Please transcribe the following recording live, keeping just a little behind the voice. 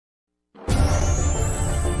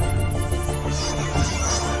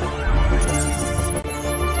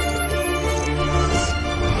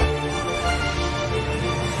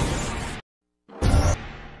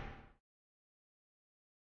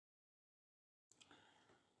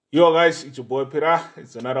Yo guys, it's your boy Peter.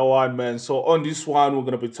 It's another one, man. So on this one, we're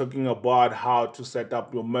gonna be talking about how to set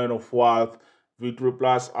up your Man of Wealth Victory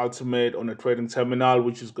Plus Ultimate on a trading terminal,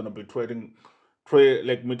 which is gonna be trade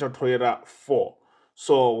like MetaTrader 4.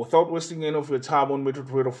 So without wasting any of your time on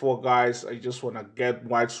MetaTrader 4, guys, I just wanna get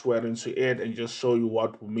right straight into it and just show you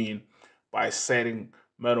what we mean by setting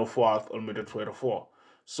Man of Wealth on MetaTrader 4.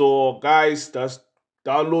 So guys, that's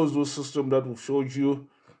download the system that we showed you.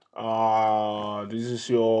 This is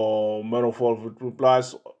your Metaphor Victory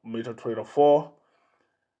Plus MetaTrader 4,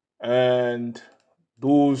 and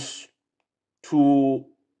those two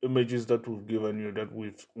images that we've given you that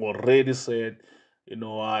we've already said, you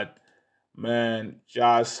know what, man,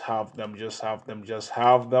 just have them,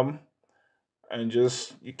 and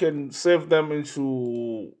just you can save them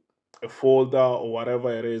into a folder or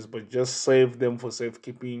whatever it is, but just save them for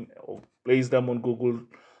safekeeping or place them on Google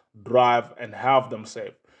Drive and have them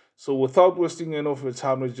saved. So without wasting any of your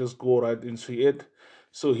time, let's just go right into it.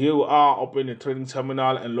 So here we are, open your trading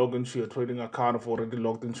terminal and log into your trading account. I've already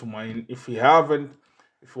logged into mine. If you haven't,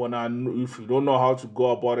 if you don't know how to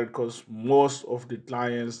go about it, because most of the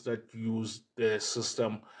clients that use the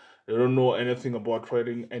system, they don't know anything about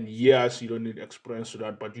trading. And yes, you don't need experience to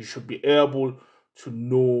that, but you should be able to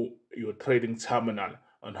know your trading terminal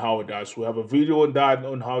and how it does. We have a video on that,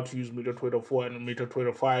 on how to use MetaTrader 4 and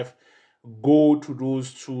MetaTrader 5. Go to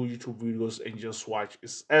those two YouTube videos and just watch.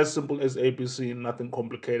 It's as simple as ABC, nothing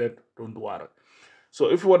complicated. Don't worry.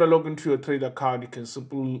 So if you want to log into your trade account, you can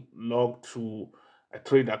simply log to a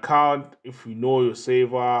trade account if you know your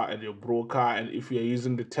saver and your broker, and if you're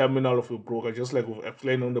using the terminal of your broker, just like we've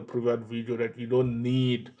explained on the previous video, that you don't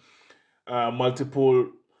need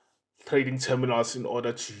multiple trading terminals in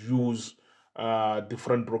order to use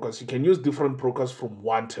different brokers. You can use different brokers from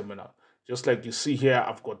one terminal. Just like you see here,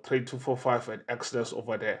 I've got Trade245 and Exodus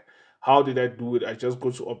over there. How did I do it? I just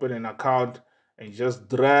go to open an account and just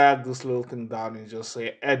drag this little thing down and just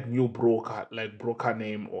say add new broker, like broker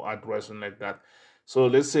name or address and like that. So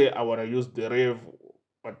let's say I want to use Deriv,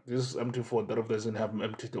 but this is MT4, Deriv doesn't have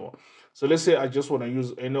MT4. So let's say I just want to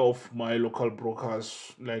use any of my local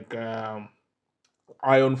brokers like Ion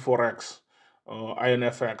Forex or Ion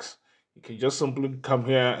FX. You can just simply come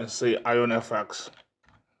here and say Ion FX.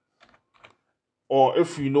 Or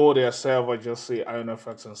if you know their server, just say Ion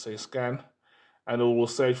FX and say scan, and it will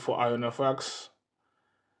search for Ion FX.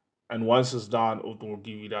 And once it's done, it will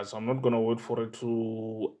give you that. So I'm not gonna wait for it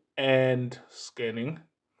to end scanning.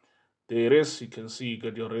 There it is. You can see you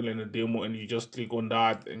get your reel in the demo, and you just click on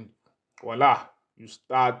that, and voila, you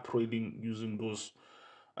start trading using those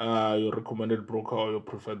your recommended broker or your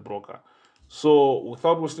preferred broker. So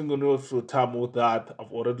without wasting any of your time with that,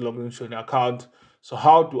 I've already logged into an account. So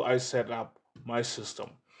how do I set up my system?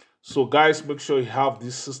 So guys, make sure you have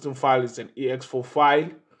this system file. It's an ex4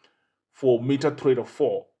 file for MetaTrader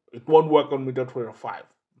 4. It won't work on MetaTrader 5.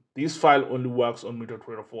 This file only works on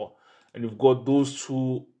MetaTrader 4. And you've got those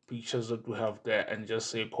two pictures that we have there, and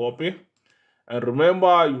just say copy. And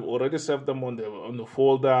remember, you already saved them on the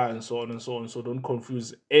folder and so on and so on. So don't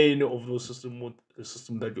confuse any of those systems with the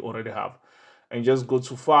system that you already have. And just go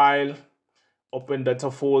to File, Open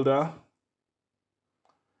Data Folder,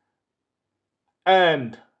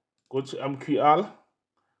 and go to MQL,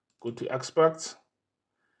 go to Expect.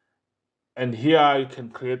 And here you can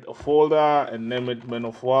create a folder and name it Man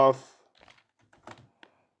of Wealth.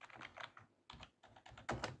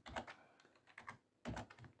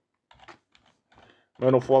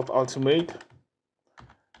 Man of Wealth Ultimate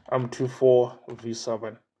MT4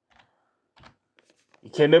 V7. You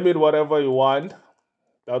can name it whatever you want.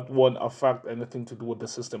 That won't affect anything to do with the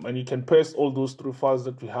system. And you can paste all those three files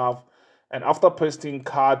that we have. And after pasting,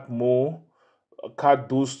 cut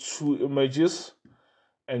those two images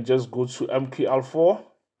and just go to MQL4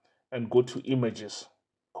 and go to images.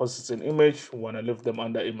 Because it's an image, we want to leave them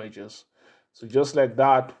under images. So just like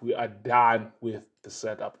that, we are done with the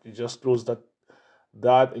setup. You just close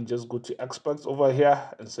that and just go to Expect over here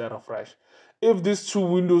and say refresh. If these two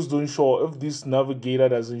windows don't show, if this navigator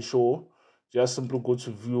doesn't show, just simply go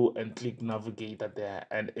to view and click navigator there,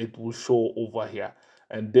 and it will show over here.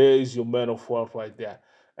 And there is your Man of Wealth right there.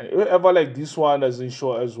 And if ever like this one doesn't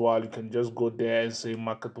show as well, you can just go there and say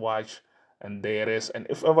market watch, and there it is. And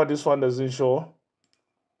if ever this one doesn't show,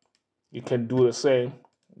 you can do the same.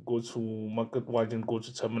 Go to market watch and go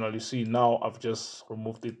to terminal. You see now I've just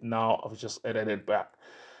removed it. Now I've just added it back.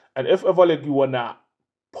 And if ever like you wanna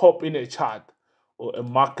pop in a chart or a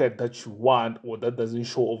market that you want or that doesn't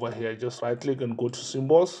show over here, just right click and go to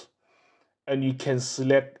symbols, and you can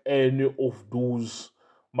select any of those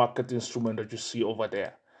market instruments that you see over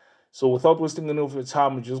there. So without wasting any of your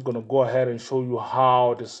time, I'm just gonna go ahead and show you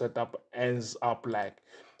how the setup ends up like.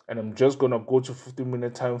 And I'm just gonna go to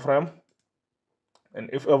 15-minute time frame. And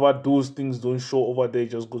if ever those things don't show over there,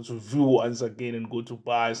 just go to view once again and go to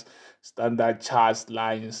bars, standard charts,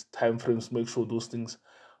 lines, time frames. Make sure those things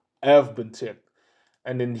have been checked.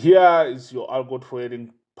 And then here is your algo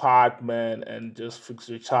trading part, man, and just fix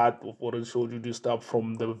your chart. I've already showed you this stuff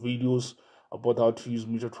from the videos about how to use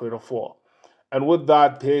MetaTrader4. And with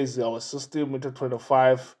that, here's our system,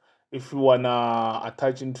 MetaTrader5. If you wanna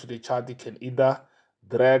attach into the chart, you can either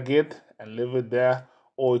drag it and leave it there,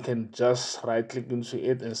 or you can just right click into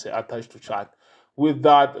it and say attach to chart. With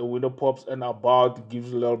that, a window pops and about,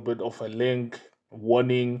 gives a little bit of a link,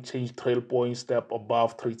 warning, change trail point, step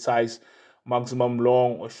above trade size, maximum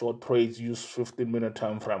long or short trades, use 15-minute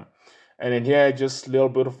time frame. And then here, just a little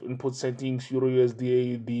bit of input settings, Euro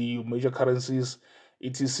USD, the major currencies,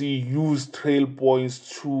 etc. Use trail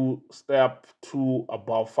points to step to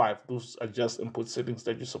above 5. Those are just input settings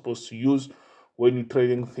that you're supposed to use when you're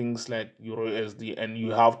trading things like Euro USD, and you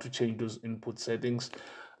have to change those input settings.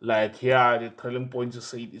 Like here, the trailing point to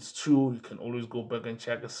say it's true. You can always go back and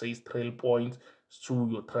check. It says trail point, it's true.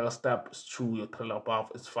 Your trail step is true. Your trail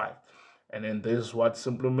above is 5. And then this is what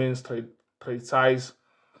simply means trade size.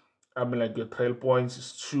 I mean, like your trail points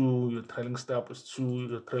is 2, your trailing step is 2,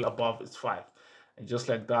 your trail above is 5. And just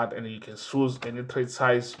like that, and you can choose any trade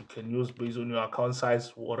size you can use based on your account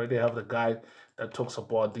size. We already have the guide that talks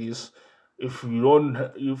about this. If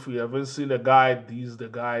you haven't seen the guide, this is the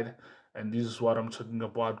guide, and this is what I'm talking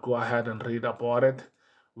about. Go ahead and read about it.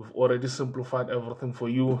 We've already simplified everything for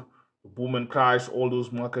you. Boom and crash, all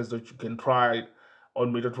those markets that you can try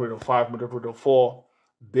on MetaTrader5, MetaTrader4.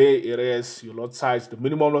 There it is, your lot size, the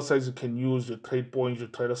minimum lot size you can use, your trade points, your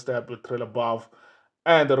trader step, your trail above,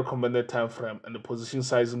 and the recommended time frame, and the position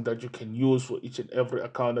sizing that you can use for each and every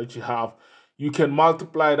account that you have. You can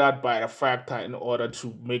multiply that by a factor in order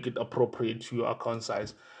to make it appropriate to your account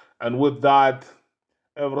size. And with that,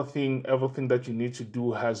 everything that you need to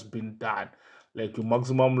do has been done. Like your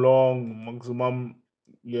maximum long,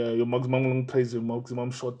 your maximum long trades, your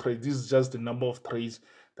maximum short trades. This is just the number of trades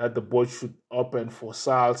that the board should open for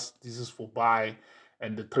sales. This is for buy,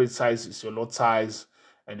 and the trade size is your lot size,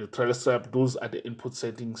 and your trail step. Those are the input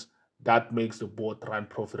settings that makes the board run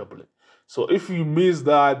profitably. So if you miss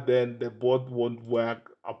that, then the board won't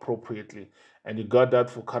work appropriately. And you got that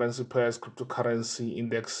for currency pairs, cryptocurrency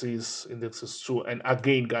indexes too. And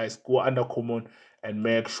again, guys, go under common and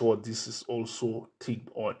make sure this is also ticked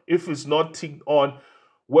on. If it's not ticked on,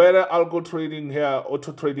 whether algo trading here,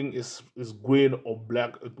 auto trading is green or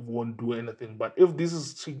black, it won't do anything. But if this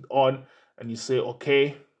is ticked on and you say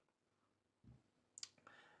okay,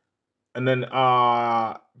 and then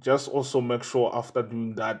just also make sure after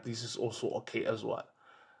doing that this is also okay as well.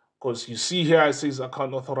 Because you see here it says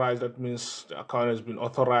account authorized, that means the account has been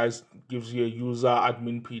authorized. It gives you a user,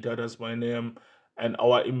 admin Peter, that's my name, and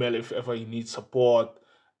our email if ever you need support,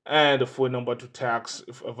 and the phone number to text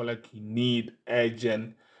if ever like you need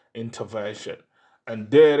urgent intervention.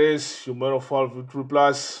 And there is your Metatrader Victory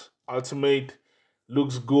Plus Ultimate.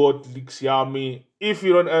 Looks good, looks yummy. If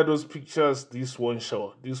you don't add those pictures, this won't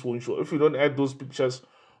show. This won't show. If you don't add those pictures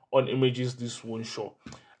on images, this won't show.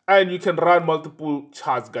 And you can run multiple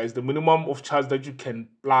charts, guys. The minimum of charts that you can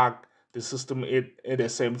plug the system in at the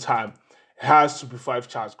same time has to be 5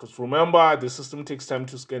 charts. Because remember, the system takes time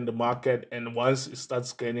to scan the market, and once it starts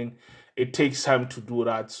scanning, it takes time to do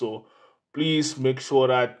that. So please make sure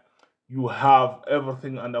that you have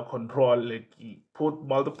everything under control. Like you put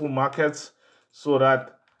multiple markets so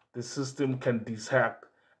that the system can detect.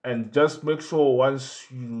 And just make sure once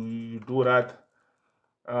you do that,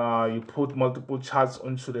 you put multiple charts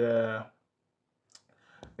into the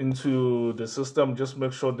system. Just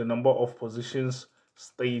make sure the number of positions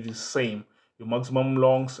stay the same. Your maximum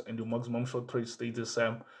longs and your maximum short trades stay the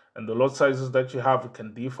same, and the lot sizes that you have, it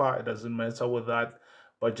can differ. It doesn't matter with that,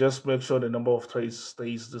 but just make sure the number of trades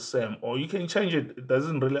stays the same, or you can change it. It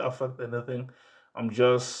doesn't really affect anything. I'm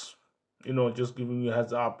just just giving you a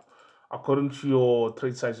heads up. According to your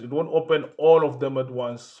trade size, it won't open all of them at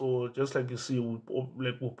once. So just like you see,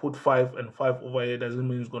 we put 5 and 5 over here, doesn't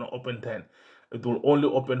mean it's going to open 10. It will only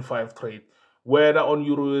open 5 trade. Whether on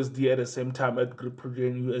Euro USD at the same time at Gryphon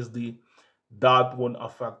USD, that won't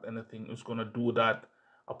affect anything. It's going to do that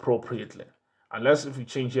appropriately. Unless if you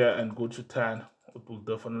change here and go to 10, it will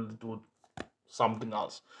definitely do something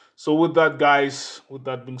else. So with that, guys, with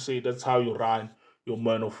that being said, that's how you run your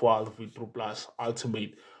MetaTrader Victory Plus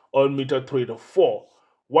Ultimate on MetaTrader 4.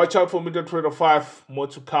 Watch out for MetaTrader 5. More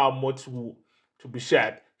to come, more to be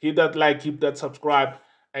shared. Hit that like, hit that subscribe,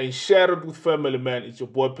 and share it with family, man. It's your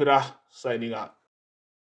boy Pira signing out.